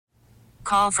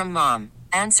Call from mom.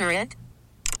 Answer it.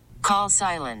 Call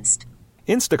silenced.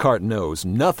 Instacart knows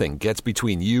nothing gets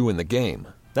between you and the game.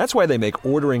 That's why they make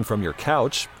ordering from your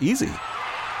couch easy.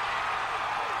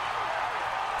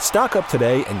 Stock up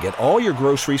today and get all your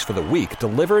groceries for the week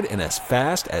delivered in as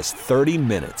fast as 30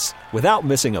 minutes without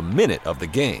missing a minute of the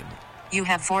game. You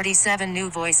have 47 new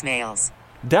voicemails.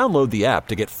 Download the app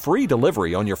to get free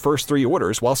delivery on your first 3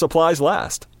 orders while supplies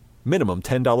last. Minimum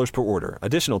 $10 per order.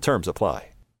 Additional terms apply.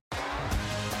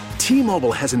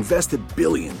 T-Mobile has invested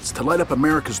billions to light up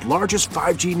America's largest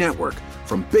 5G network,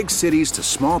 from big cities to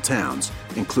small towns,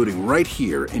 including right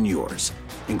here in yours.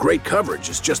 And great coverage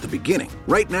is just the beginning.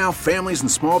 Right now, families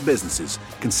and small businesses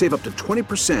can save up to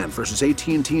 20% versus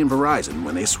AT&T and Verizon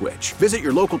when they switch. Visit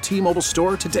your local T-Mobile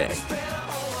store today.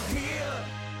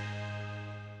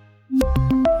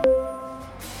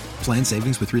 Plan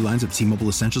savings with 3 lines of T-Mobile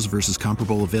Essentials versus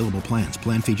comparable available plans.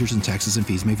 Plan features and taxes and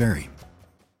fees may vary.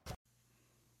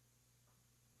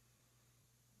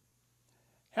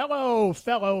 Hello,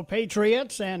 fellow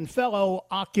patriots and fellow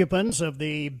occupants of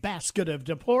the basket of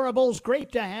deplorables.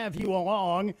 Great to have you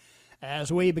along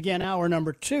as we begin hour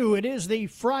number 2. It is the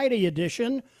Friday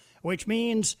edition, which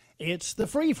means it's the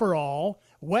free-for-all.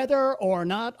 Whether or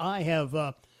not I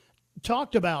have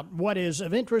talked about what is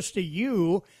of interest to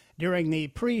you during the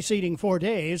preceding 4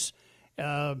 days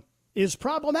is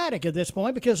problematic at this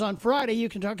point, because on Friday you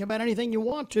can talk about anything you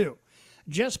want to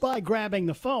just by grabbing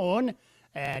the phone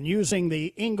and using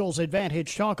the Ingalls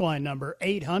Advantage talk line number,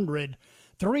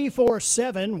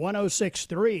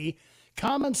 800-347-1063,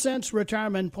 Common Sense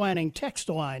Retirement Planning text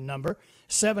line number,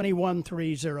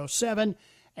 71307,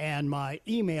 and my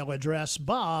email address,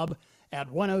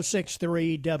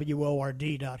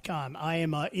 bob@1063word.com. I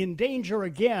am in danger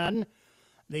again,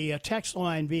 the text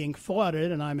line being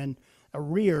flooded, and I'm in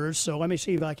arrears, so let me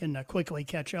see if I can quickly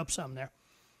catch up some there.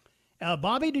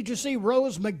 Bobby, did you see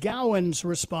Rose McGowan's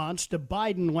response to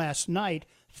Biden last night?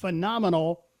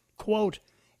 Phenomenal. Quote,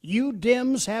 "You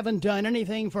Dems haven't done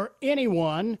anything for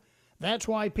anyone. That's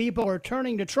why people are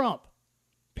turning to Trump."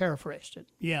 Paraphrased it.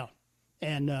 Yeah.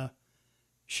 And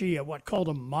she, called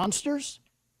them monsters?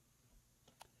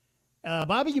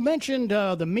 Bobby, you mentioned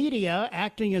the media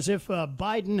acting as if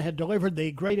Biden had delivered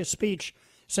the greatest speech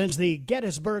since the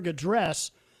Gettysburg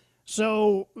Address.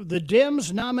 So the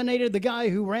Dems nominated the guy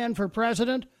who ran for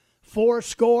president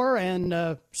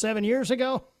 7 years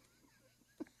ago?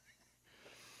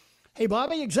 Hey,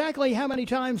 Bobby, exactly how many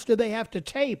times do they have to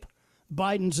tape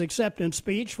Biden's acceptance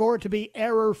speech for it to be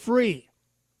error-free?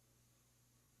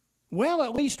 Well,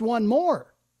 at least one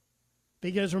more.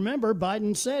 Because remember,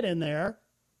 Biden said in there,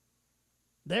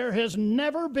 "There has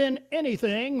never been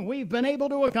anything we've been able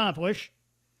to accomplish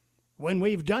when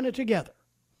we've done it together."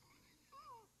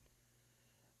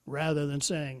 Rather than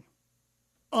saying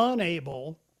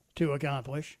unable to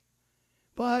accomplish.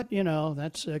 But,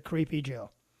 that's a creepy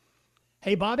Joe.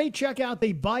 Hey, Bobby, check out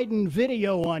the Biden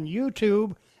video on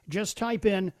YouTube. Just type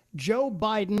in Joe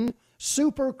Biden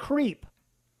Super Creep.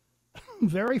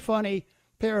 Very funny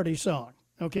parody song.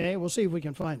 Okay, we'll see if we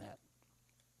can find that.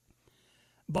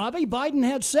 Bobby, Biden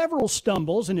had several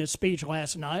stumbles in his speech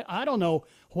last night. I don't know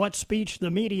what speech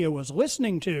the media was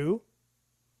listening to.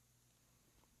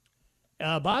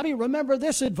 Bobby, remember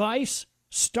this advice?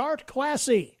 Start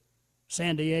classy,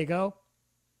 San Diego.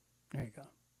 There you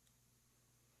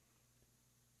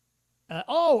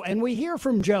go. And we hear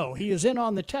from Joe. He is in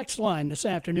on the text line this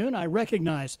afternoon. I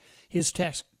recognize his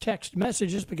text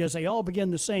messages because they all begin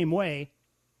the same way.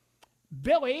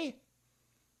 Billy,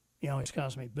 he always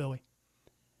calls me Billy.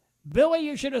 Billy,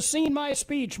 you should have seen my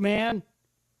speech, man.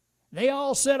 They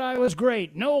all said I was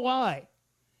great. No lie.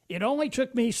 It only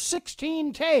took me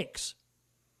 16 takes.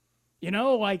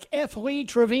 Like F. Lee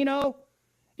Trevino,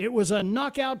 it was a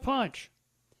knockout punch.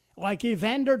 Like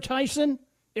Evander Tyson,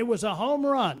 it was a home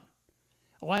run.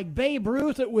 Like Babe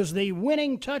Ruth, it was the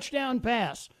winning touchdown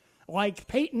pass. Like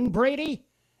Peyton Brady,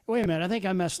 wait a minute, I think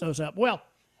I messed those up. Well,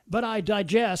 but I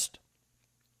digest.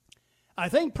 I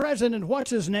think President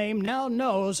What's-His-Name now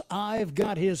knows I've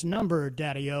got his number,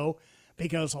 Daddy-O,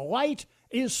 because light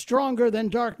is stronger than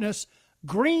darkness,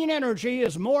 green energy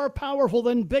is more powerful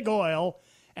than big oil,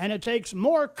 and it takes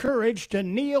more courage to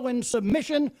kneel in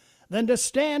submission than to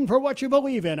stand for what you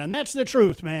believe in. And that's the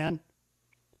truth, man.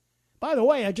 By the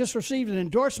way, I just received an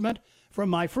endorsement from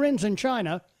my friends in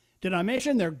China. Did I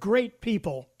mention they're great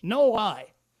people? No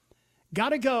lie.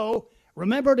 Gotta go.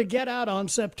 Remember to get out on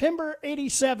September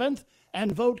 87th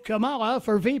and vote Kamala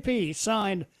for VP.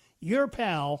 Signed, your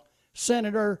pal,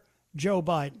 Senator Joe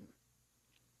Biden.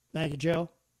 Thank you, Joe.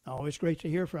 Always great to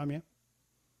hear from you.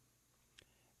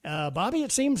 Bobby,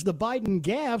 it seems the Biden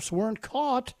gaffes weren't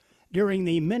caught during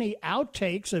the many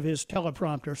outtakes of his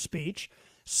teleprompter speech.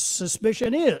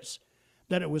 Suspicion is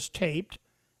that it was taped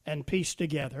and pieced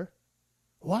together.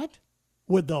 What?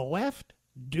 Would the left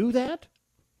do that?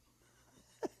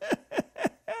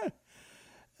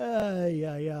 Ay,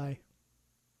 ay, ay.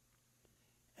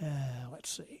 Let's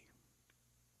see.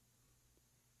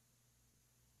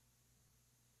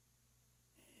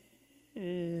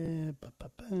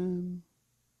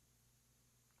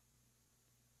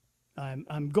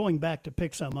 I'm going back to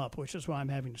pick some up, which is why I'm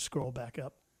having to scroll back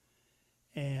up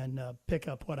and pick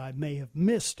up what I may have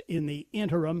missed in the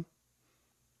interim.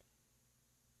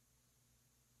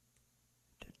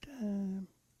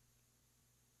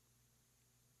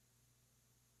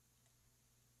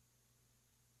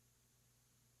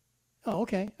 Oh,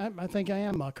 okay. I think I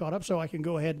am caught up, so I can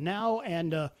go ahead now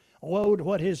and load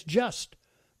what has just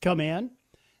come in.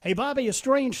 Hey, Bobby, a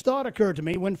strange thought occurred to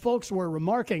me when folks were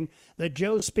remarking that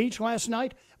Joe's speech last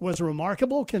night was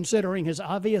remarkable considering his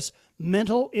obvious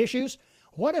mental issues.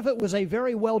 What if it was a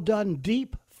very well done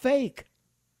deep fake?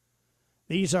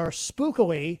 These are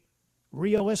spookily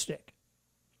realistic.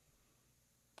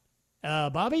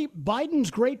 Bobby, Biden's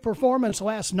great performance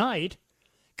last night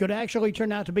could actually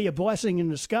turn out to be a blessing in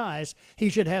disguise. He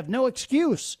should have no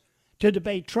excuse to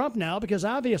debate Trump now because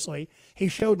obviously he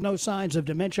showed no signs of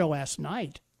dementia last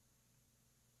night.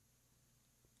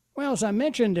 Well, as I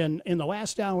mentioned in the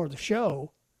last hour of the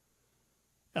show,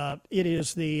 it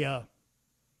is the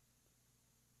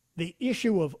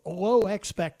issue of low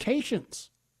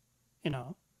expectations. You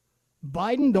know,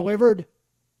 Biden delivered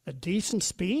a decent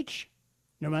speech,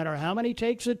 no matter how many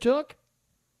takes it took,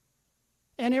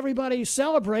 and everybody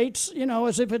celebrates, you know,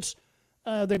 as if it's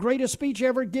the greatest speech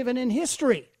ever given in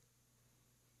history.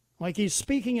 Like he's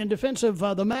speaking in defense of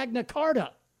the Magna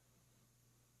Carta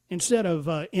instead of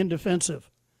in defense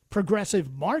of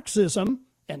progressive Marxism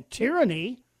and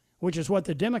tyranny, which is what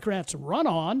the Democrats run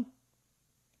on.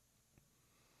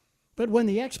 But when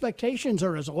the expectations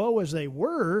are as low as they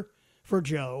were for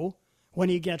Joe, when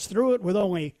he gets through it with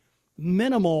only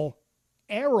minimal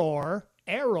error,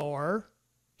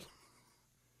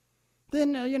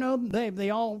 then, you know, they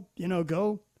all, you know,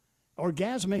 go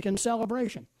orgasmic in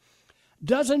celebration.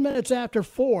 Dozen minutes after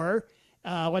 4,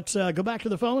 let's go back to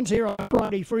the phones here on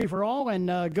Friday Free for All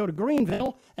and go to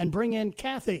Greenville and bring in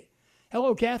Kathy.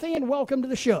 Hello, Kathy, and welcome to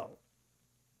the show.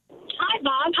 Hi,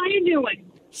 Bob. How you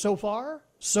doing? So far,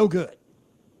 so good.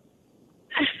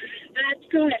 That's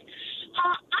good.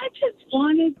 I just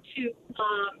wanted to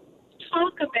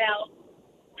talk about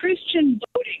Christian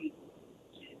voting.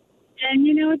 And,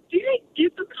 you know, it's very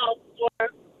difficult for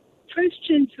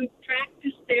Christians who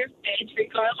practice their faith,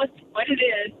 regardless of what it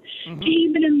is, to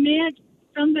even imagine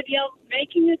somebody else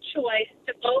making a choice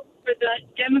to vote for the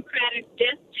Democratic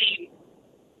death team.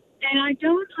 And I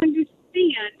don't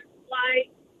understand why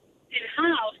and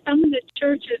how some of the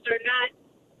churches are not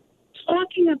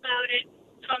talking about it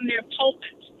from their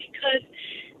pulpits, because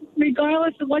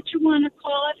regardless of what you want to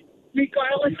call it,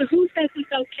 regardless of who says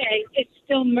it's okay, it's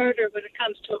still murder when it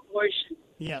comes to abortion.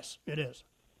 Yes, it is.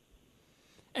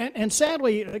 And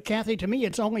sadly, Kathy, to me,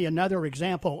 it's only another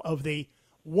example of the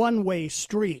one-way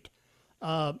street.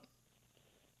 There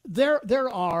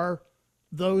are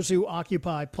those who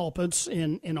occupy pulpits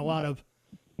in a lot of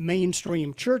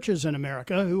mainstream churches in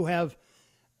America who have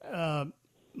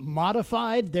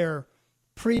modified their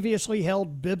previously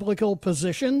held biblical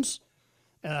positions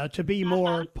to be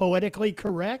more politically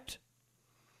correct.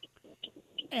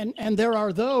 And there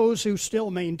are those who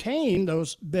still maintain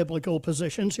those biblical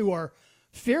positions who are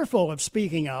fearful of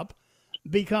speaking up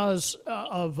because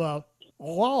of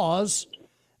laws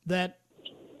that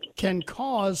can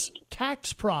cause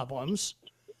tax problems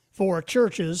for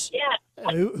churches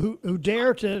who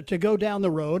dare to go down the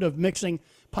road of mixing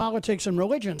politics and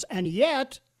religions. And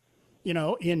yet, you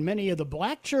know, in many of the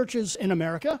black churches in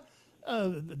America,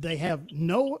 they have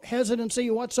no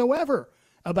hesitancy whatsoever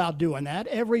about doing that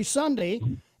every Sunday,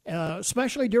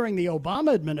 especially during the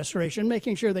Obama administration,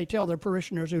 making sure they tell their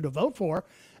parishioners who to vote for,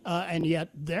 and yet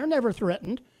they're never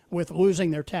threatened with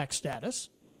losing their tax status.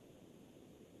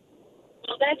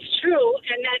 Well, that's true,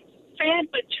 and that's sad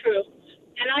but true.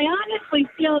 And I honestly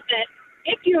feel that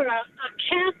if you're a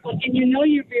Catholic and you know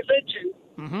your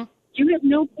religion, you have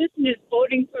no business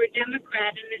voting for a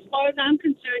Democrat. And as far as I'm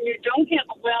concerned, you don't have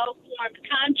a well-formed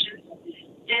conscience.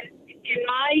 And in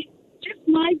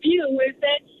my view is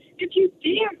that if you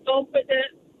dare vote for the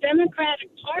Democratic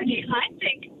Party, I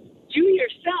think you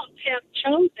yourself have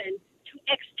chosen to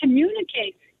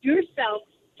excommunicate yourself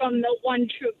from the one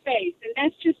true faith. And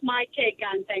that's just my take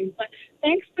on things. But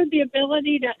thanks for the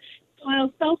ability to,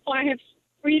 well, so far have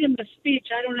freedom of speech.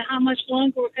 I don't know how much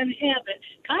longer we're going to have it.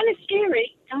 Kind of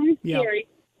scary. Kind of scary.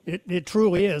 It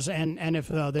truly is. And if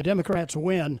the Democrats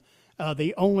win,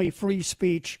 the only free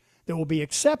speech that will be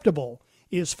acceptable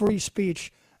is free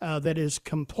speech that is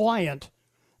compliant,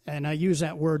 and I use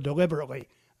that word deliberately,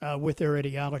 with their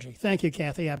ideology. Thank you,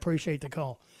 Kathy. I appreciate the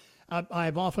call.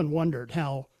 I've often wondered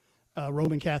how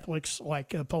Roman Catholics like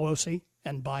Pelosi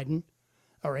and Biden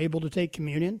are able to take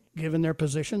communion, given their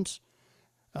positions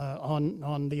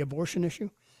on the abortion issue.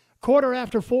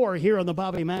 4:15 here on the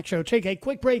Bobby Mack Show. Take a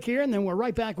quick break here, and then we're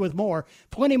right back with more.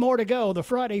 Plenty more to go. The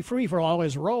Friday Free-for-All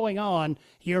is rolling on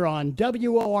here on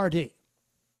WORD.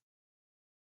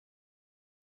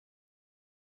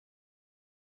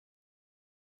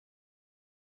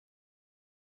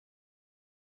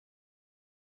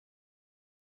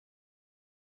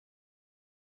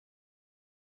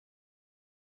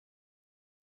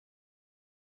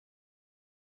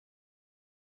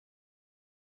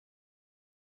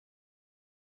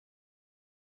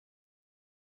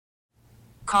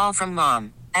 Call from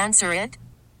mom. Answer it.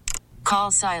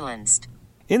 Call silenced.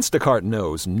 Instacart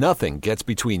knows nothing gets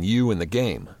between you and the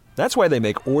game. That's why they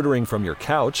make ordering from your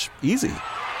couch easy.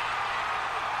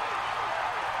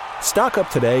 Stock up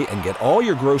today and get all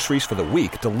your groceries for the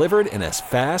week delivered in as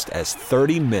fast as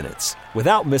 30 minutes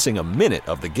without missing a minute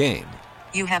of the game.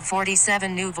 You have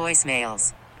 47 new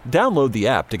voicemails. Download the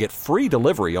app to get free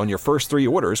delivery on your first 3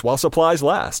 orders while supplies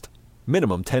last.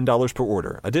 Minimum $10 per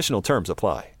order. Additional terms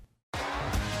apply.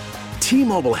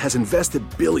 T-Mobile has invested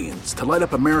billions to light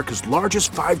up America's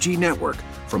largest 5G network,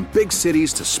 from big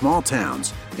cities to small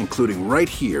towns, including right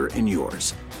here in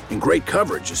yours. And great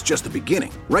coverage is just the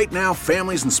beginning. Right now,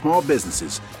 families and small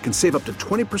businesses can save up to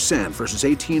 20% versus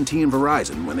AT&T and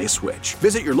Verizon when they switch.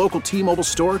 Visit your local T-Mobile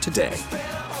store today.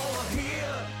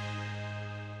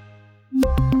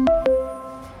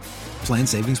 Plan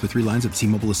savings with 3 lines of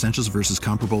T-Mobile Essentials versus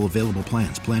comparable available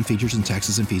plans. Plan features and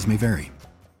taxes and fees may vary.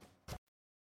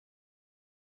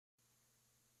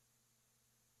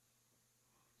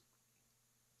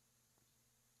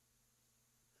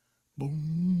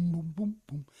 Boom, boom, boom,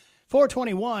 boom.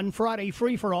 421, Friday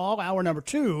Free-for-All, hour number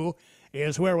 2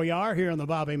 is where we are here on the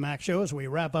Bobby Mack Show as we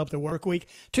wrap up the work week.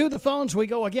 To the phones we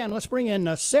go again. Let's bring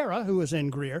in Sarah, who is in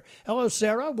Greer. Hello,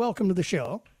 Sarah. Welcome to the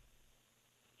show.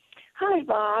 Hi,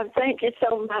 Bob. Thank you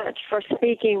so much for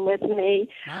speaking with me.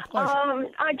 My pleasure.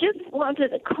 I just wanted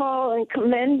to call and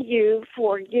commend you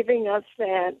for giving us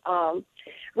that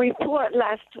report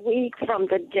last week from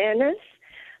the dentist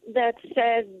that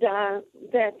said that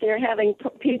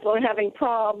people are having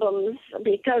problems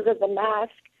because of the mask.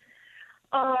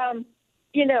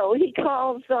 He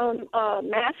calls them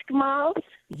mask mouths.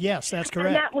 Yes, that's correct.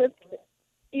 And that was,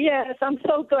 yes, I'm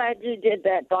so glad you did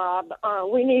that, Bob.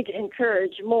 We need to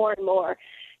encourage more and more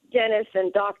dentists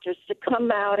and doctors to come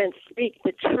out and speak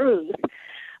the truth,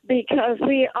 because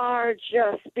we are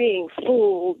just being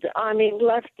fooled. I mean,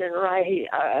 left and right.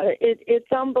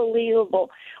 It's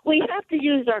unbelievable. We have to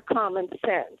use our common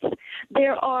sense.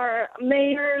 There are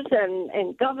mayors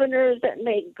and governors that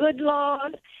make good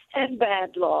laws and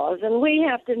bad laws, and we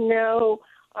have to know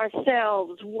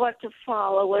ourselves what to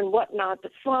follow and what not to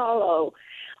follow.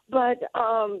 But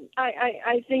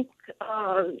I think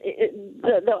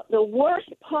the worst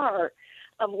part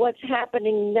of what's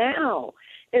happening now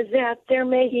is that they're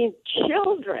making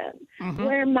children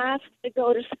wear masks to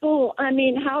go to school. I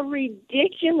mean, how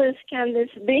ridiculous can this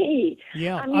be?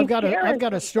 Yeah, I mean, I've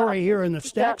got a story here in the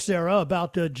stack, Sarah,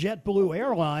 about JetBlue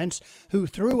Airlines, who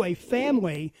threw a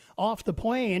family off the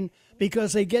plane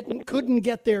because they couldn't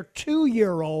get their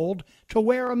 2-year-old to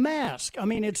wear a mask. I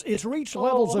mean, it's reached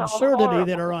levels of absurdity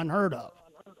that are unheard of.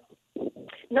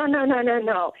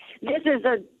 No. This is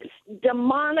a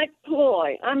demonic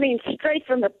ploy. I mean, straight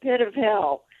from the pit of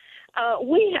hell.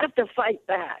 We have to fight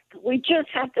back. We just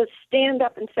have to stand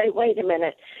up and say, wait a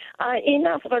minute,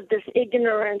 enough of this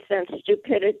ignorance and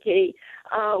stupidity.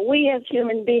 We as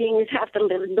human beings have to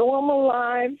live normal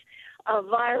lives.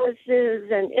 Viruses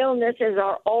and illnesses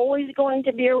are always going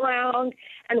to be around,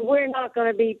 and we're not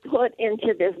going to be put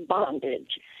into this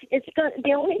bondage.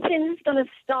 The only thing that's going to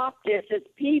stop this is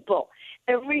people,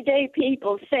 everyday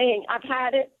people saying, I've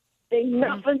had it,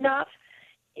 enough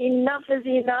is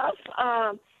enough.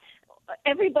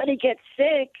 Everybody gets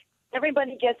sick,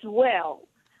 everybody gets well.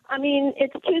 I mean,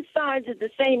 it's 2 sides of the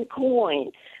same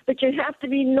coin, but you have to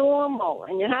be normal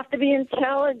and you have to be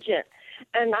intelligent.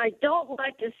 And I don't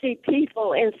like to see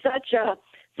people in such a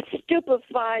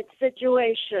stupefied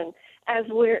situation as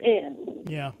we're in.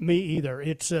 Yeah, me either.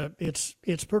 It's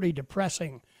pretty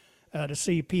depressing to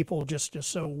see people just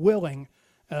so willing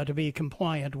to be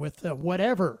compliant with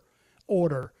whatever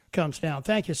order comes down.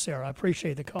 Thank you, Sarah. I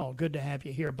appreciate the call. Good to have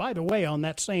you here. By the way, on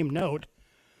that same note,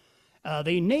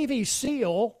 The Navy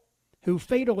SEAL who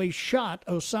fatally shot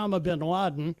Osama bin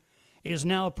Laden is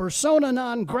now persona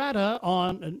non grata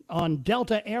on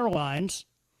Delta Airlines.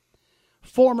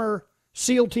 Former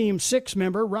SEAL Team 6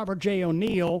 member Robert J.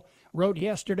 O'Neill wrote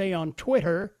yesterday on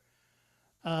Twitter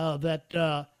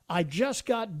that I just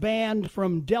got banned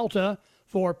from Delta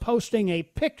for posting a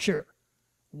picture.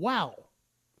 Wow.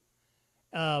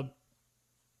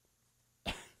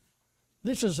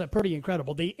 This is pretty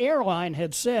incredible. The airline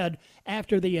had said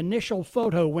after the initial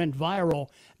photo went viral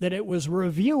that it was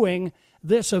reviewing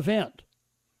this event.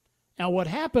 Now, what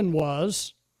happened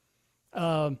was,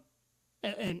 and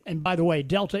by the way,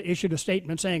 Delta issued a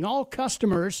statement saying all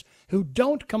customers who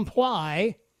don't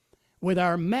comply with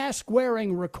our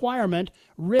mask-wearing requirement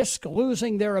risk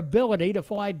losing their ability to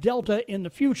fly Delta in the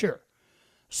future.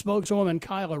 Spokeswoman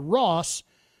Kyla Ross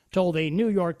told the New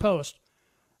York Post.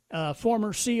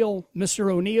 Former SEAL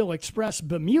Mr. O'Neill expressed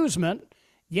bemusement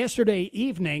yesterday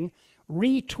evening,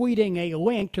 retweeting a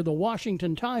link to the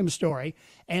Washington Times story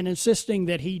and insisting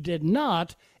that he did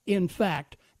not, in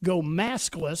fact, go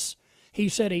maskless. He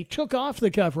said he took off the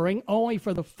covering only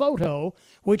for the photo,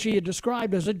 which he had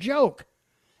described as a joke.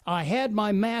 I had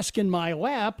my mask in my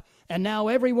lap, and now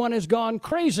everyone has gone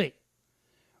crazy.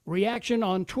 Reaction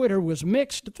on Twitter was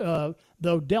mixed, though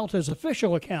Delta's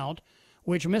official account,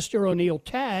 which Mr. O'Neill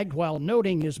tagged while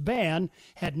noting his ban,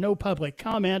 had no public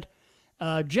comment.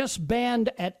 Just banned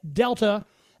at Delta.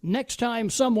 Next time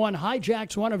someone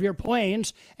hijacks one of your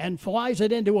planes and flies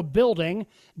it into a building,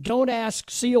 don't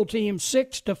ask SEAL Team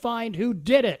 6 to find who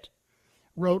did it,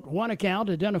 wrote one account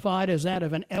identified as that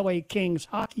of an LA Kings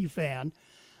hockey fan.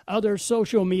 Other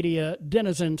social media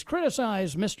denizens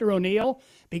criticized Mr. O'Neill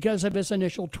because of his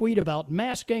initial tweet about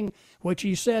masking, which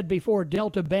he said before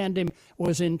Delta banned him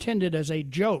was intended as a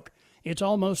joke. It's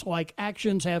almost like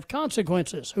actions have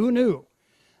consequences. Who knew?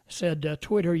 Said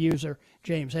Twitter user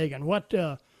James Hagan. What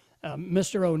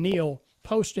Mr. O'Neill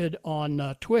posted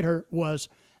on Twitter was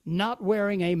not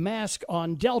wearing a mask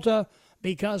on Delta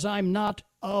because I'm not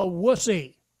a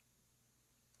wussy.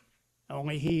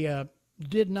 Only he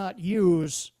did not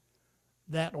use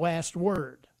that last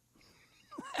word.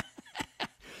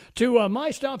 To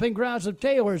my stomping grounds of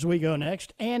Taylor's we go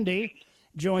next. Andy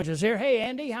joins us here. Hey,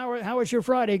 Andy, how is your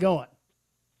Friday going?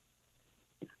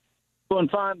 Doing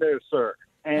fine there, sir.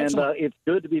 And it's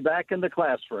good to be back in the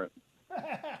classroom.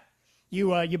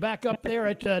 You back up there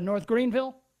at North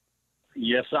Greenville?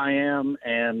 Yes, I am.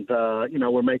 And,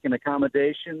 we're making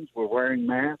accommodations. We're wearing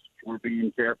masks. We're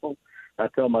being careful. I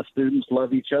tell my students,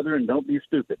 love each other and don't be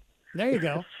stupid. There you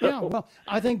go. Yeah, well,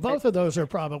 I think both of those are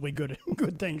probably good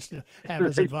things to have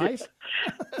as advice.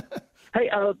 Hey,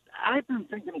 I've been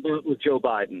thinking about with Joe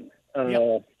Biden.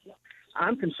 Yep.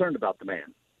 I'm concerned about the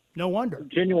man. No wonder.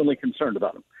 Genuinely concerned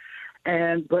about him.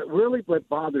 But really what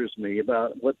bothers me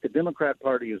about what the Democrat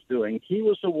Party is doing, he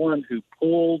was the one who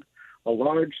pulled a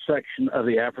large section of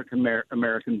the African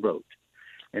American vote.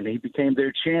 And he became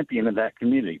their champion in that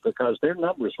community because their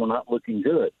numbers were not looking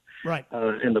good. Right.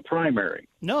 In the primary.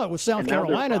 No, it was South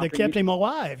Carolina that kept him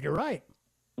alive. You're right.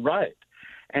 Right.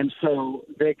 And so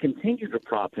they continue to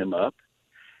prop him up.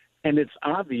 And it's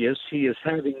obvious he is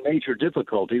having major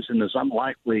difficulties and is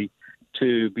unlikely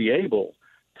to be able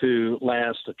to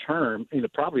last a term,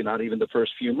 probably not even the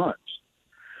first few months.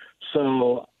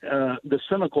 So the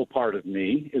cynical part of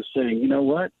me is saying, you know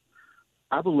what?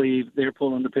 I believe they're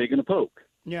pulling the pig in a poke.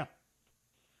 Yeah.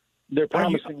 They're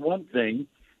promising one thing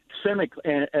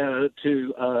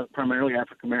to primarily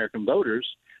African-American voters.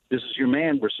 This is your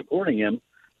man. We're supporting him.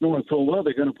 Knowing full well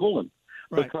they're going to pull him.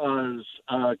 Right. Because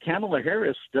Kamala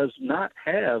Harris does not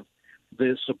have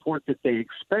the support that they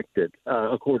expected,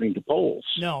 according to polls.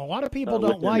 No, a lot of people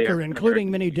don't like her,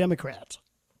 including many Democrats.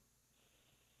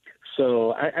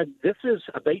 So this is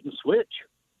a bait and switch.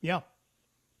 Yeah.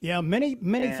 Yeah, many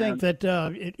think that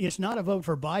it's not a vote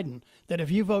for Biden, that if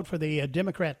you vote for the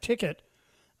Democrat ticket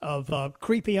of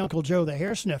creepy Uncle Joe the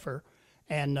hair sniffer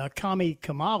and commie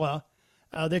Kamala,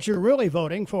 that you're really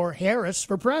voting for Harris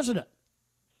for president.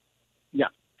 Yeah.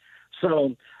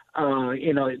 So,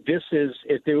 this is,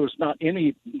 if there was not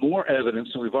any more evidence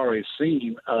than we've already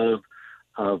seen of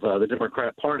the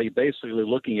Democrat Party basically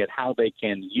looking at how they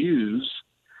can use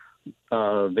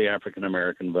the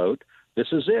African-American vote, this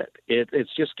is it.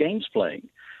 It's just games playing.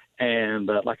 And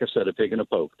like I said, a pig and a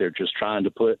poke. They're just trying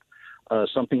to put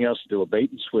something else to do, a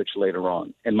bait and switch later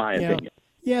on, in my opinion.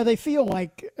 Yeah, they feel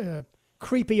like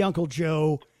creepy Uncle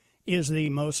Joe is the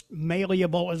most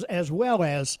malleable as well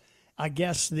as, I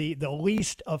guess, the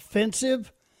least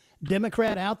offensive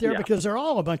Democrat out there because they're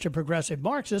all a bunch of progressive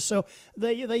Marxists. So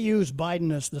they use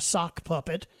Biden as the sock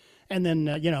puppet and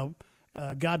then,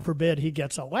 God forbid he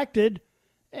gets elected,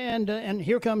 and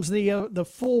here comes the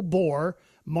full-bore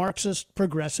Marxist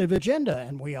progressive agenda,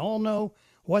 and we all know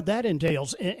what that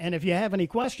entails. And if you have any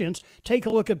questions, take a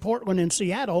look at Portland and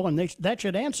Seattle, and that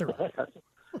should answer it.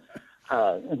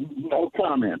 No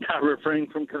comment. I refrain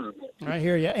from comment. I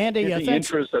hear you. Andy, in the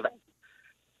interest of...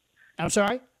 I'm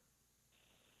sorry?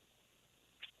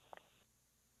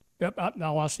 Yep, I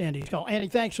lost Andy's call. Andy,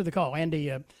 thanks for the call.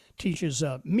 Andy teaches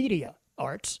media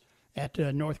arts at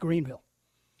North Greenville.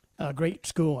 Great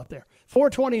school up there.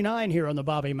 4:29 here on the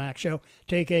Bobby Mack Show.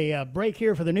 Take a break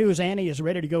here for the news. Annie is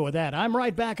ready to go with that. I'm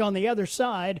right back on the other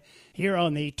side here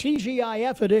on the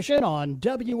TGIF edition on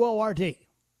WORD.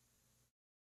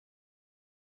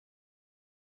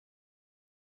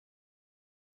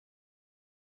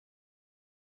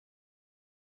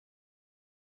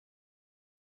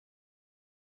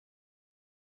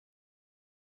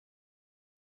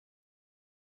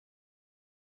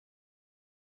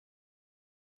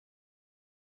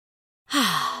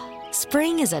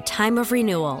 Spring is a time of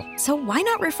renewal, so why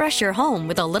not refresh your home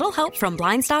with a little help from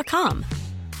Blinds.com?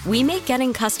 We make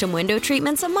getting custom window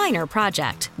treatments a minor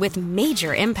project with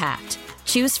major impact.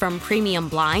 Choose from premium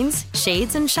blinds,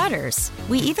 shades, and shutters.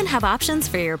 We even have options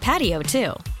for your patio,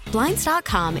 too.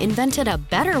 Blinds.com invented a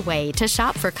better way to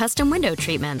shop for custom window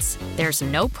treatments. There's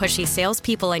no pushy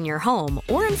salespeople in your home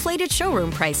or inflated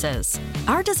showroom prices.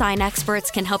 Our design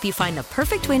experts can help you find the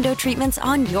perfect window treatments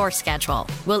on your schedule.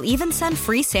 We'll even send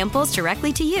free samples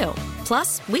directly to you.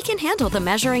 Plus, we can handle the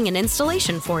measuring and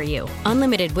installation for you.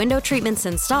 Unlimited window treatments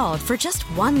installed for just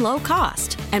one low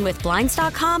cost. And with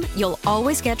Blinds.com, you'll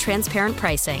always get transparent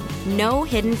pricing. No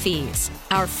hidden fees.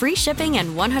 Our free shipping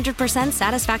and 100%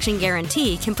 satisfaction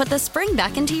guarantee can put the spring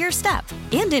back into your step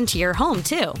and into your home,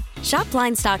 too. Shop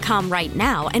Blinds.com right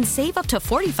now and save up to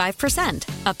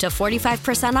 45%. Up to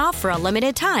 45% off for a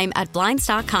limited time at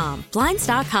Blinds.com.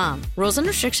 Blinds.com. Rules and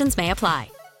restrictions may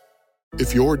apply.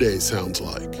 If your day sounds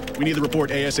like... We need the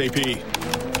report ASAP.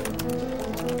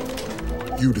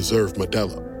 You deserve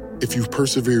Modelo. If you've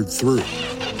persevered through...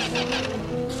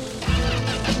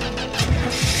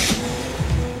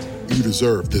 You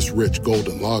deserve this rich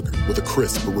golden lager with a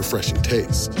crisp but refreshing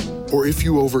taste. Or if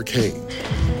you overcame...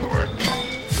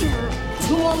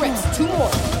 2 more reps, 2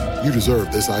 more. You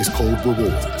deserve this ice-cold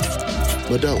reward.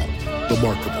 Modelo, the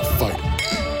Remarkable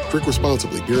Fighter. Drink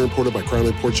responsibly. Beer imported by Crown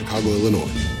Imports, Chicago,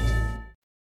 Illinois.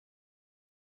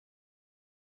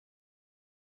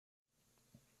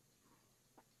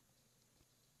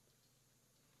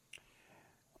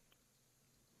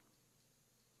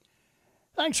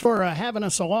 Thanks for having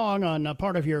us along on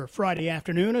part of your Friday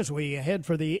afternoon as we head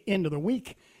for the end of the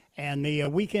week and the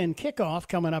weekend kickoff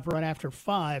coming up right after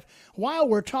 5. While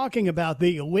we're talking about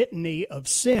the litany of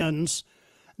sins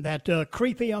that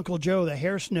creepy Uncle Joe the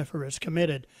hair sniffer has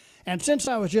committed, and since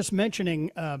I was just mentioning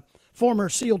former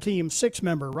SEAL Team 6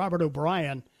 member Robert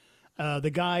O'Brien,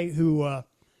 the guy who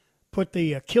put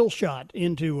the kill shot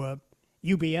into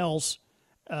UBL's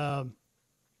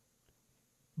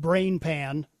brain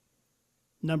pan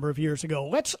number of years ago.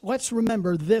 Let's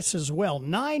remember this as well.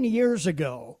 9 years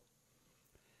ago,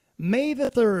 May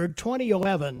the 3rd,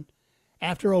 2011,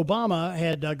 after Obama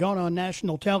had gone on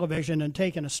national television and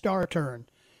taken a star turn,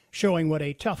 showing what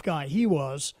a tough guy he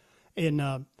was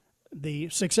in the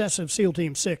success of SEAL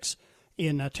Team 6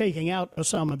 in taking out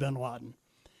Osama bin Laden.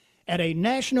 At a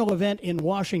national event in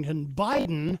Washington,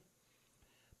 Biden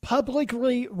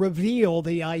publicly revealed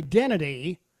the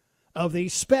identity of the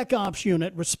Spec Ops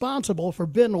unit responsible for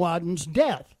bin Laden's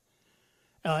death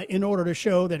in order to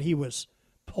show that he was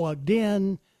plugged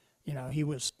in, he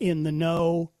was in the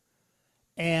know,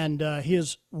 and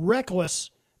his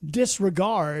reckless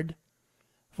disregard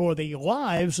for the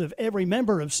lives of every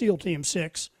member of SEAL Team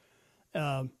 6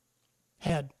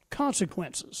 had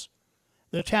consequences.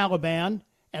 The Taliban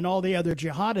and all the other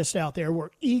jihadists out there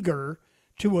were eager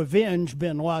to avenge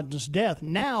bin Laden's death.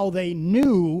 Now they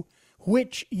knew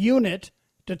which unit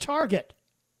to target.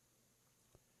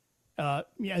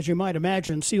 As you might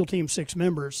imagine, SEAL Team 6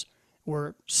 members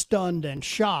were stunned and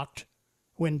shocked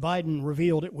when Biden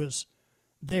revealed it was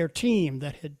their team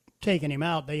that had taken him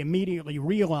out. They immediately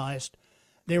realized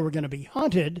they were going to be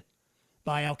hunted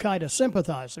by al-Qaeda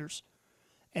sympathizers.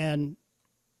 And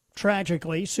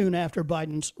tragically, soon after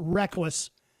Biden's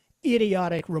reckless,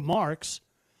 idiotic remarks,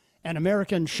 an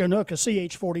American Chinook, a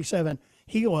CH-47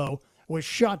 Hilo, was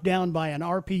shot down by an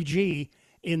RPG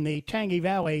in the Tangi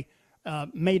Valley,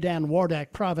 Maidan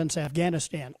Wardak province,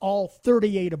 Afghanistan. All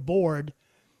 38 aboard,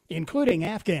 including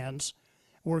Afghans,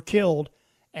 were killed,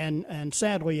 and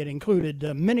sadly it included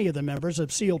many of the members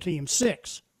of SEAL Team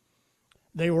 6.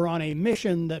 They were on a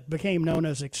mission that became known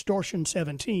as Extortion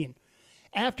 17.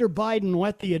 after Biden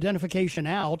let the identification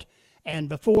out and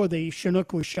before the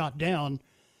Chinook was shot down,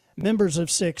 members of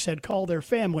SIX had called their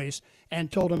families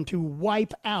and told them to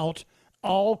wipe out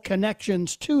all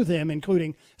connections to them,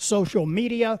 including social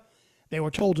media. They were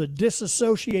told to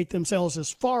disassociate themselves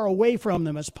as far away from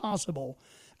them as possible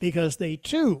because they,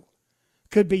 too,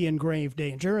 could be in grave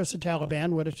danger as the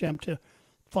Taliban would attempt to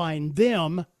find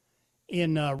them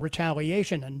in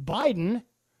retaliation. And Biden,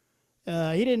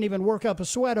 he didn't even work up a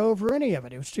sweat over any of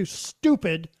it. He was too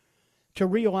stupid to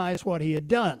realize what he had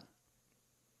done.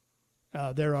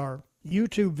 There are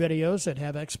YouTube videos that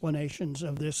have explanations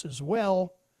of this as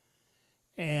well.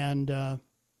 And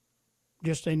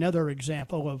just another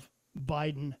example of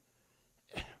Biden.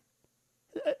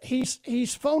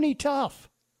 He's phony tough.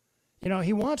 You know,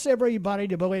 he wants everybody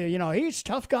to believe, you know, he's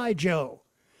tough guy Joe.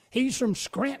 He's from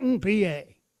Scranton,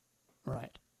 PA.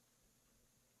 Right.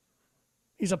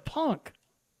 He's a punk.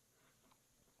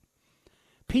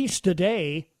 Piece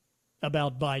today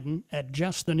about Biden at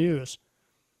Just the News.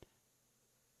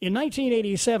 In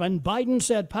 1987, Biden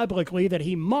said publicly that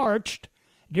he marched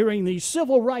during the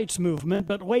civil rights movement,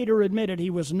 but later admitted he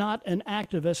was not an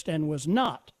activist and was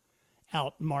not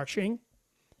out marching.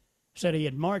 Said he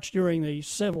had marched during the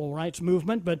civil rights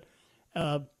movement, but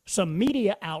some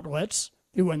media outlets,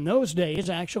 who in those days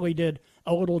actually did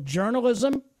a little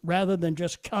journalism rather than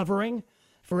just covering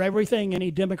for everything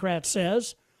any Democrat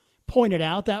says, pointed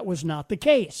out that was not the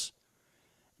case.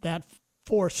 That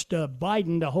forced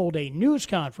Biden to hold a news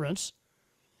conference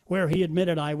where he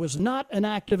admitted, I was not an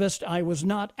activist, I was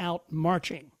not out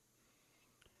marching.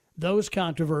 Those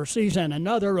controversies and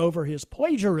another over his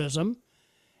plagiarism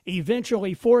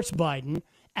eventually forced Biden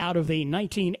out of the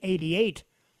 1988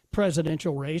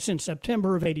 presidential race in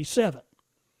September of 87.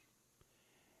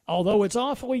 Although it's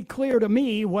awfully clear to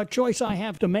me what choice I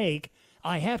have to make,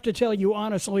 I have to tell you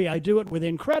honestly, I do it with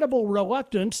incredible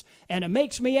reluctance, and it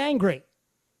makes me angry.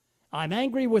 I'm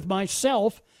angry with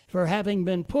myself for having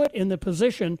been put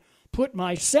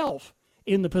myself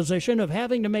in the position of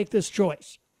having to make this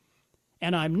choice.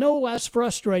 And I'm no less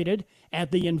frustrated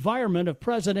at the environment of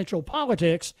presidential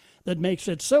politics that makes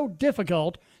it so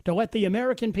difficult to let the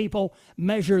American people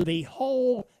measure the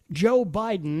whole Joe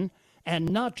Biden and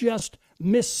not just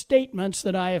misstatements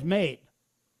that I have made.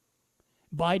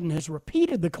 Biden has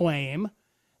repeated the claim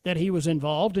that he was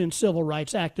involved in civil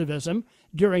rights activism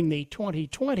during the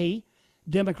 2020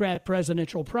 Democrat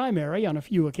presidential primary on a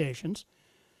few occasions.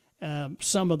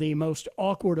 Some of the most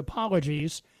awkward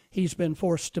apologies he's been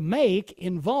forced to make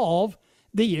involve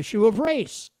the issue of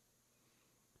race.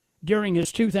 During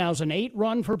his 2008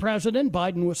 run for president,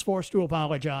 Biden was forced to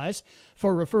apologize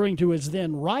for referring to his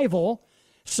then rival,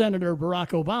 Senator Barack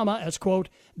Obama, as, quote,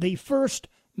 the first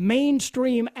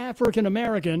mainstream African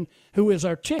American who is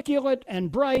articulate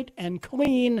and bright and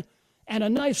clean and a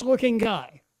nice-looking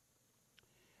guy.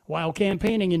 While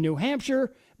campaigning in New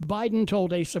Hampshire, Biden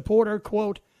told a supporter,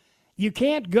 quote, you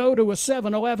can't go to a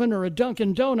 7-Eleven or a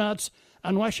Dunkin' Donuts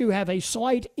unless you have a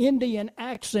slight Indian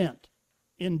accent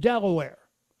in Delaware.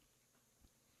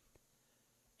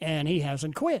 And he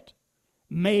hasn't quit.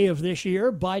 May of this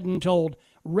year, Biden told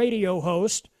radio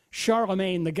host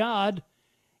Charlemagne the God,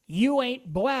 you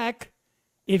ain't black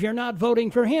if you're not voting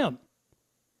for him,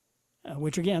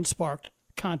 which again sparked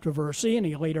controversy, and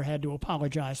he later had to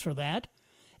apologize for that.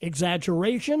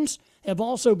 Exaggerations have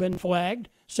also been flagged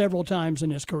several times in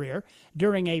his career.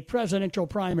 During a presidential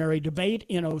primary debate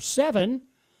in 2007,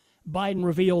 Biden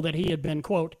revealed that he had been,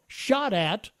 quote, shot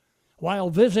at while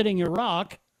visiting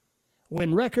Iraq.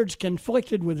 When records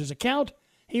conflicted with his account,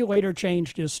 he later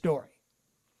changed his story.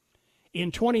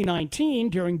 In 2019,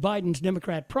 during Biden's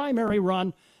Democrat primary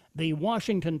run, the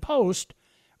Washington Post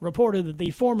reported that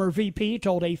the former VP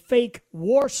told a fake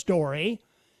war story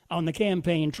on the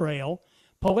campaign trail.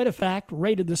 PolitiFact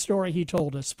rated the story he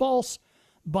told as false.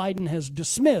 Biden has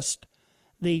dismissed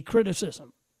the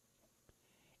criticism.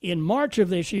 In March of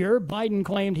this year, Biden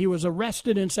claimed he was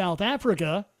arrested in South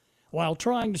Africa while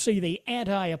trying to see the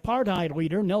anti-apartheid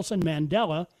leader, Nelson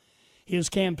Mandela. His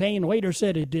campaign later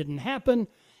said it didn't happen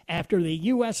after the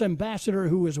U.S. ambassador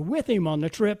who was with him on the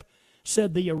trip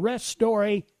said the arrest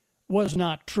story was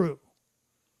not true.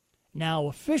 Now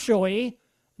officially,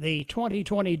 the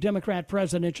 2020 Democrat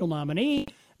presidential nominee,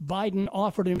 Biden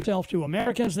offered himself to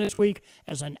Americans this week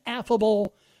as an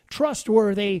affable,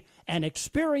 trustworthy, and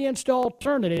experienced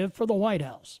alternative for the White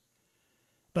House.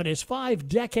 But his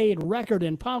 5-decade record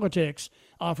in politics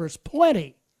offers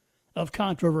plenty of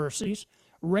controversies,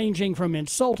 ranging from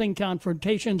insulting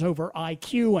confrontations over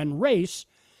IQ and race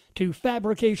to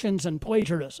fabrications and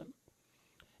plagiarism.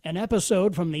 An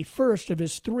episode from the first of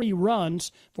his 3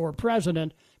 runs for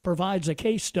president provides a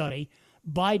case study.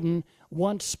 Biden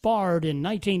once sparred in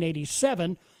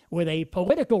 1987 with a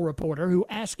political reporter who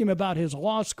asked him about his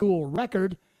law school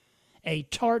record. A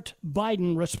tart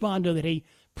Biden responded that he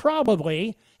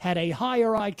probably had a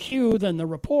higher IQ than the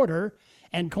reporter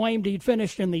and claimed he'd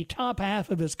finished in the top half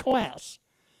of his class.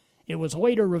 It was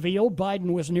later revealed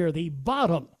Biden was near the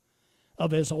bottom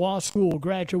of his law school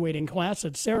graduating class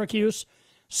at Syracuse,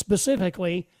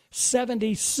 specifically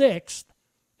 76th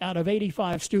out of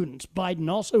 85 students. Biden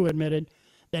also admitted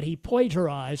that he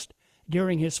plagiarized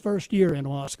during his first year in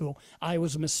law school. I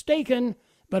was mistaken,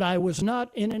 but I was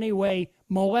not in any way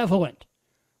malevolent,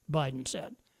 Biden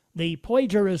said. The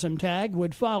plagiarism tag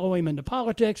would follow him into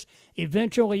politics.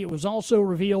 Eventually, it was also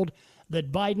revealed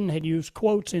that Biden had used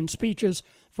quotes in speeches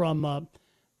from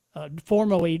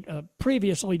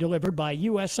previously delivered by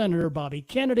U.S. Senator Bobby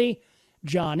Kennedy,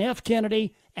 John F.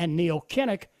 Kennedy, and Neil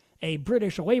Kinnock, a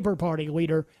British Labour Party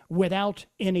leader, without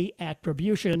any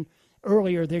attribution.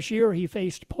 Earlier this year, he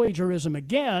faced plagiarism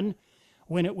again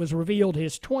when it was revealed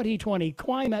his 2020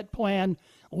 climate plan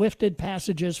lifted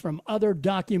passages from other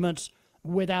documents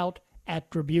without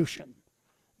attribution.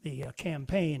 The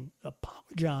campaign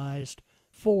apologized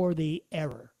for the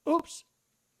error. Oops.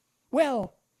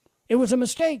 Well, it was a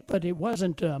mistake, but it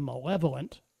wasn't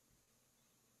malevolent.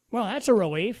 Well, that's a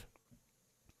relief.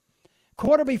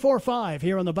 5:15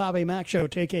 here on the Bobby Mack Show.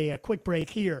 Take a quick break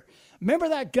here. Remember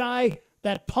that guy,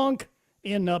 that punk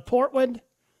in Portland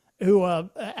who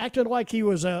acted like he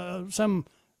was some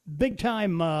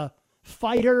big-time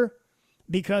fighter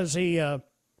because he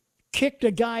kicked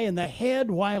a guy in the head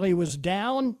while he was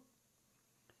down?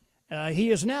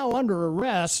 He is now under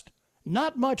arrest,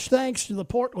 not much thanks to the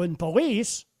Portland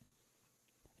police.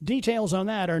 Details on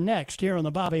that are next here on the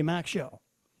Bobby Mack Show.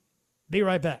 Be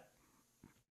right back.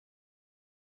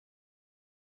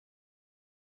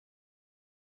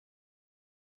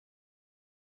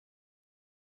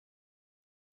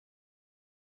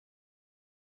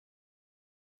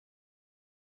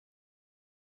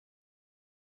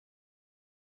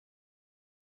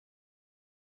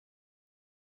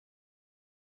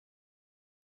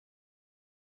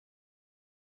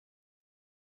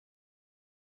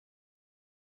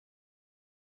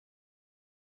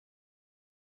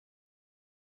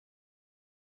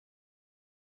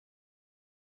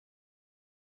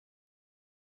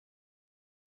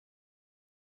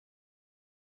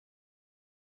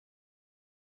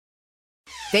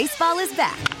 Baseball is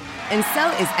back, and so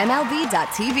is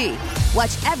MLB.tv.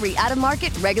 Watch every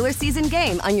out-of-market regular season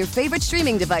game on your favorite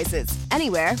streaming devices,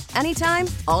 anywhere, anytime,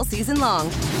 all season long.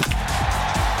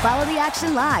 Follow the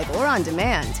action live or on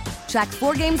demand. Track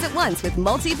 4 games at once with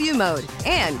multi-view mode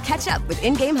and catch up with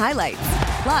in-game highlights.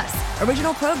 Plus,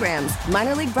 original programs,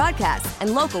 minor league broadcasts,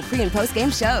 and local pre- and post-game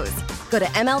shows. Go to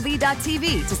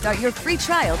MLB.tv to start your free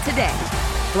trial today.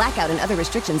 Blackout and other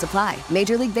restrictions apply.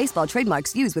 Major League Baseball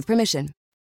trademarks used with permission.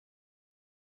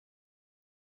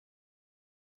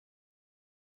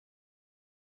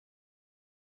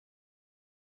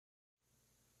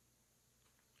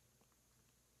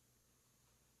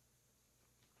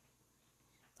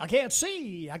 I can't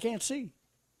see.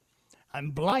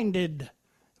 I'm blinded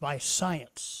by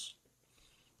science.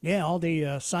 Yeah, all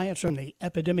the science from the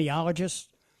epidemiologists.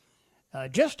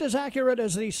 Just as accurate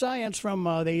as the science from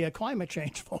the climate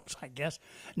change folks, I guess.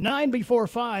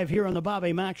 5:09 here on the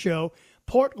Bobby Mack Show.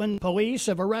 Portland police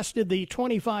have arrested the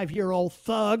 25-year-old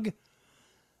thug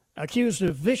accused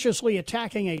of viciously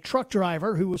attacking a truck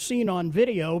driver who was seen on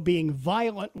video being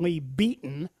violently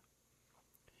beaten.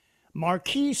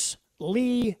 Marquise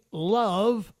Lee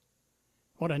Love,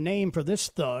 what a name for this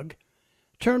thug,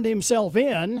 turned himself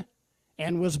in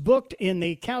and was booked in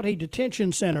the county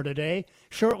detention center today,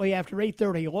 shortly after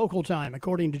 8:30 local time,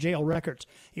 according to jail records.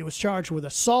 He was charged with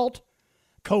assault,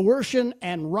 coercion,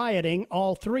 and rioting,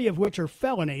 all 3 of which are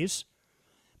felonies.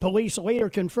 Police later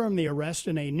confirmed the arrest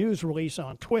in a news release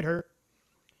on Twitter.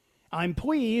 I'm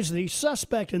pleased the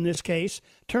suspect in this case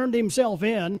turned himself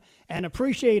in and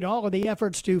appreciate all of the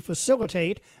efforts to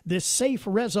facilitate this safe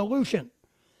resolution,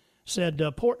 said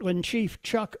Portland Chief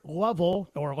Chuck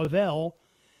Lavelle.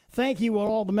 Thank you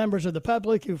all the members of the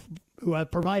public who have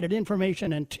provided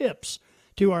information and tips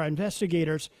to our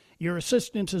investigators. Your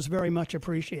assistance is very much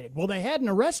appreciated. Well, they hadn't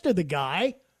arrested the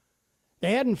guy.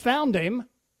 They hadn't found him.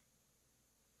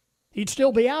 He'd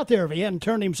still be out there if he hadn't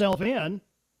turned himself in.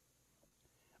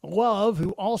 Love,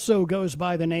 who also goes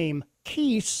by the name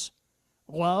Keese,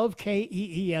 Love,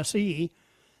 Keese,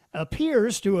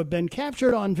 appears to have been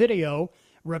captured on video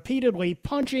repeatedly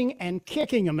punching and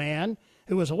kicking a man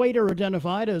who was later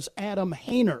identified as Adam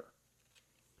Hayner.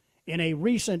 In a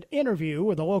recent interview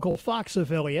with a local Fox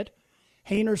affiliate,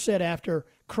 Hayner said after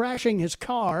crashing his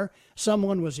car.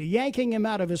 Someone was yanking him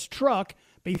out of his truck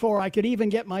before I could even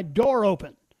get my door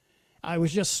open. I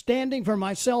was just standing for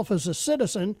myself as a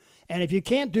citizen, and if you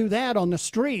can't do that on the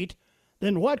street,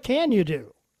 then what can you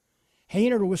do?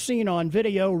 Hayner was seen on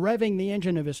video revving the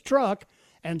engine of his truck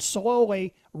and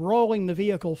slowly rolling the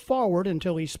vehicle forward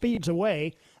until he speeds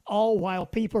away, all while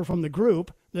people from the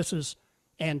group, this is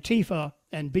Antifa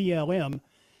and BLM,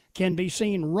 can be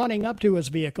seen running up to his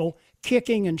vehicle,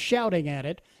 kicking and shouting at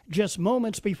it. Just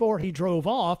moments before he drove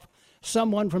off,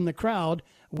 someone from the crowd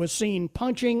was seen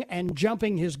punching and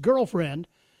jumping his girlfriend,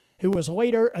 who was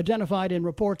later identified in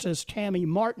reports as Tammy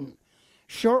Martin.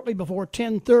 Shortly before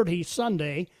 10:30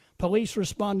 Sunday, police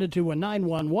responded to a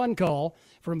 911 call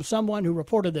from someone who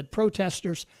reported that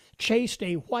protesters chased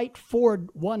a white Ford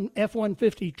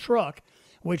F-150 truck,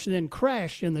 which then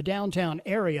crashed in the downtown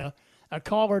area. A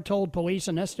caller told police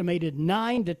an estimated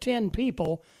 9 to 10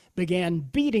 people began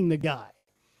beating the guy.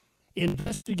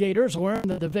 Investigators learned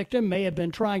that the victim may have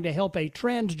been trying to help a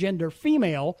transgender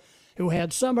female who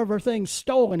had some of her things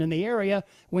stolen in the area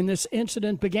when this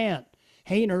incident began.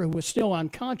 Hayner, who was still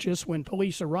unconscious when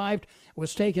police arrived,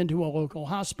 was taken to a local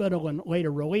hospital and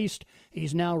later released.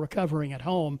 He's now recovering at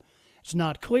home. It's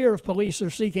not clear if police are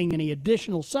seeking any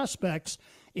additional suspects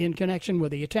in connection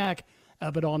with the attack,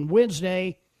 but on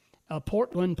Wednesday,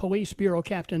 Portland Police Bureau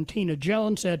Captain Tina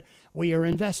Jones said, "We are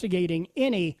investigating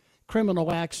any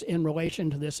criminal acts in relation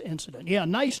to this incident." Yeah,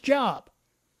 nice job,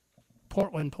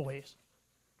 Portland Police.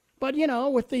 But, you know,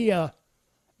 with the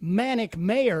manic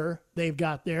mayor they've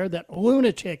got there, that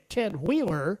lunatic Ted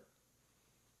Wheeler,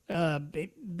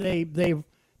 they've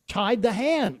tied the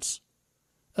hands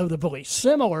of the police,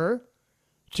 similar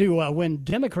to when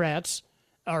Democrats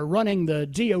are running the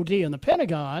DOD and the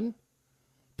Pentagon,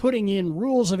 putting in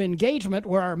rules of engagement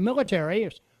where our military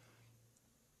is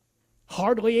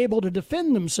hardly able to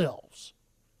defend themselves.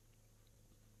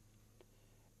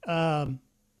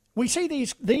 We see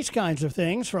these kinds of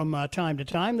things from time to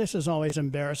time. This is always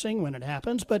embarrassing when it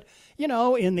happens. But, you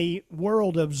know, in the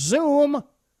world of Zoom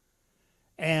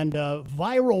and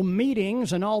viral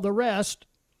meetings and all the rest,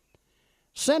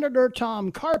 Senator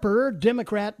Tom Carper,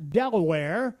 Democrat,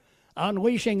 Delaware,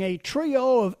 unleashing a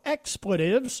trio of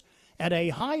expletives at a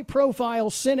high-profile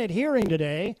Senate hearing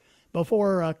today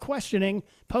before questioning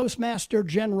Postmaster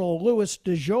General Louis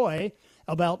DeJoy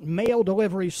about mail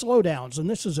delivery slowdowns, and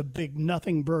this is a big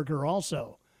nothing burger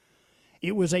also.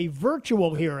 It was a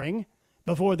virtual hearing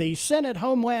before the Senate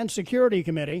Homeland Security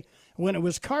Committee. When it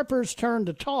was Carper's turn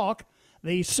to talk,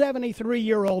 the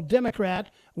 73-year-old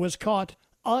Democrat was caught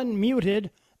unmuted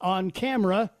on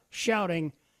camera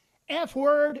shouting,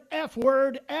 "F-word,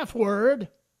 F-word, F-word,"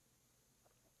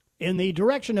 in the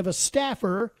direction of a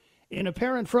staffer in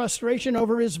apparent frustration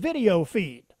over his video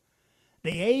feed.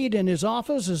 The aide in his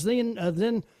office is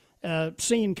then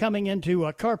seen coming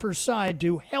into Carper's side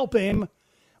to help him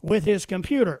with his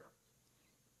computer.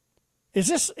 Is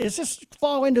this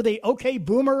fall into the okay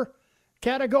boomer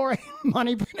category,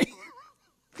 Moneypenny?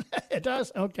 It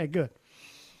does? Okay, good.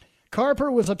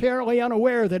 Carper was apparently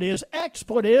unaware that his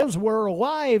expletives were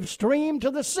live streamed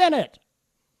to the Senate.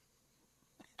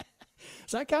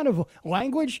 Is that kind of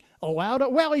language allowed?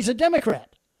 Well, he's a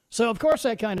Democrat, so of course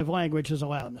that kind of language is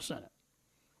allowed in the Senate.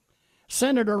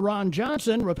 Senator Ron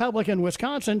Johnson, Republican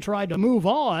Wisconsin, tried to move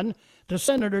on to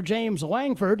Senator James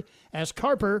Langford as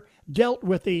Carper dealt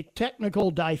with the technical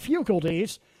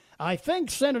difficulties. I think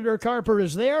Senator Carper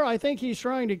is there. I think he's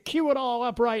trying to cue it all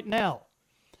up right now.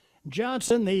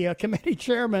 Johnson, the committee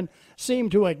chairman,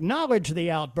 seemed to acknowledge the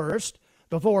outburst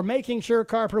before making sure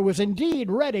Carper was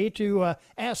indeed ready to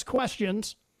ask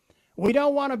questions. "We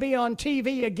don't want to be on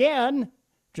TV again,"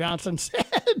 Johnson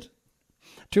said.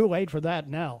 Too late for that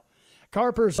now.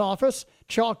 Carper's office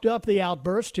chalked up the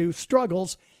outburst to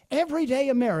struggles everyday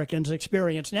Americans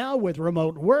experience now with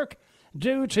remote work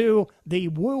due to the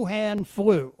Wuhan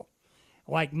flu.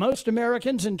 Like most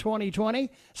Americans in 2020,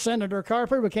 Senator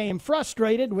Carper became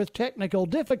frustrated with technical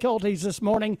difficulties this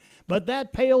morning, but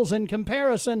that pales in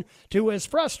comparison to his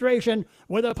frustration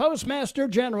with a Postmaster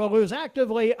General who's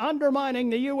actively undermining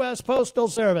the U.S. Postal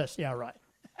Service. Yeah, right.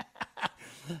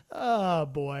 Oh,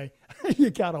 boy. You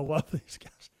gotta love these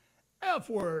guys.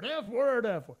 F-word, F-word,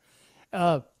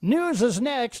 F-word. News is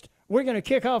next. We're going to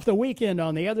kick off the weekend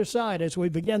on the other side as we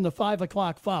begin the 5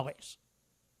 o'clock Follies.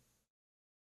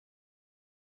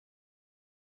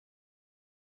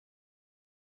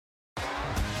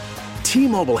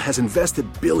 T-Mobile has invested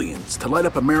billions to light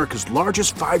up America's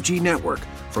largest 5G network,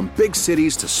 from big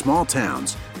cities to small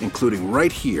towns, including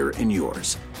right here in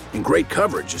yours. And great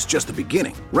coverage is just the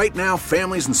beginning. Right now,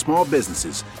 families and small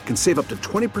businesses can save up to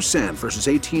 20% versus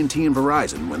AT&T and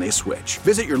Verizon when they switch.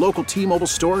 Visit your local T-Mobile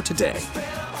store today.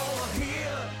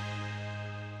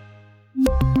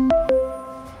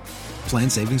 Plan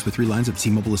savings with 3 lines of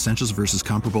T-Mobile Essentials versus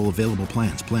comparable available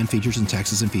plans. Plan features and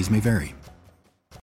taxes and fees may vary.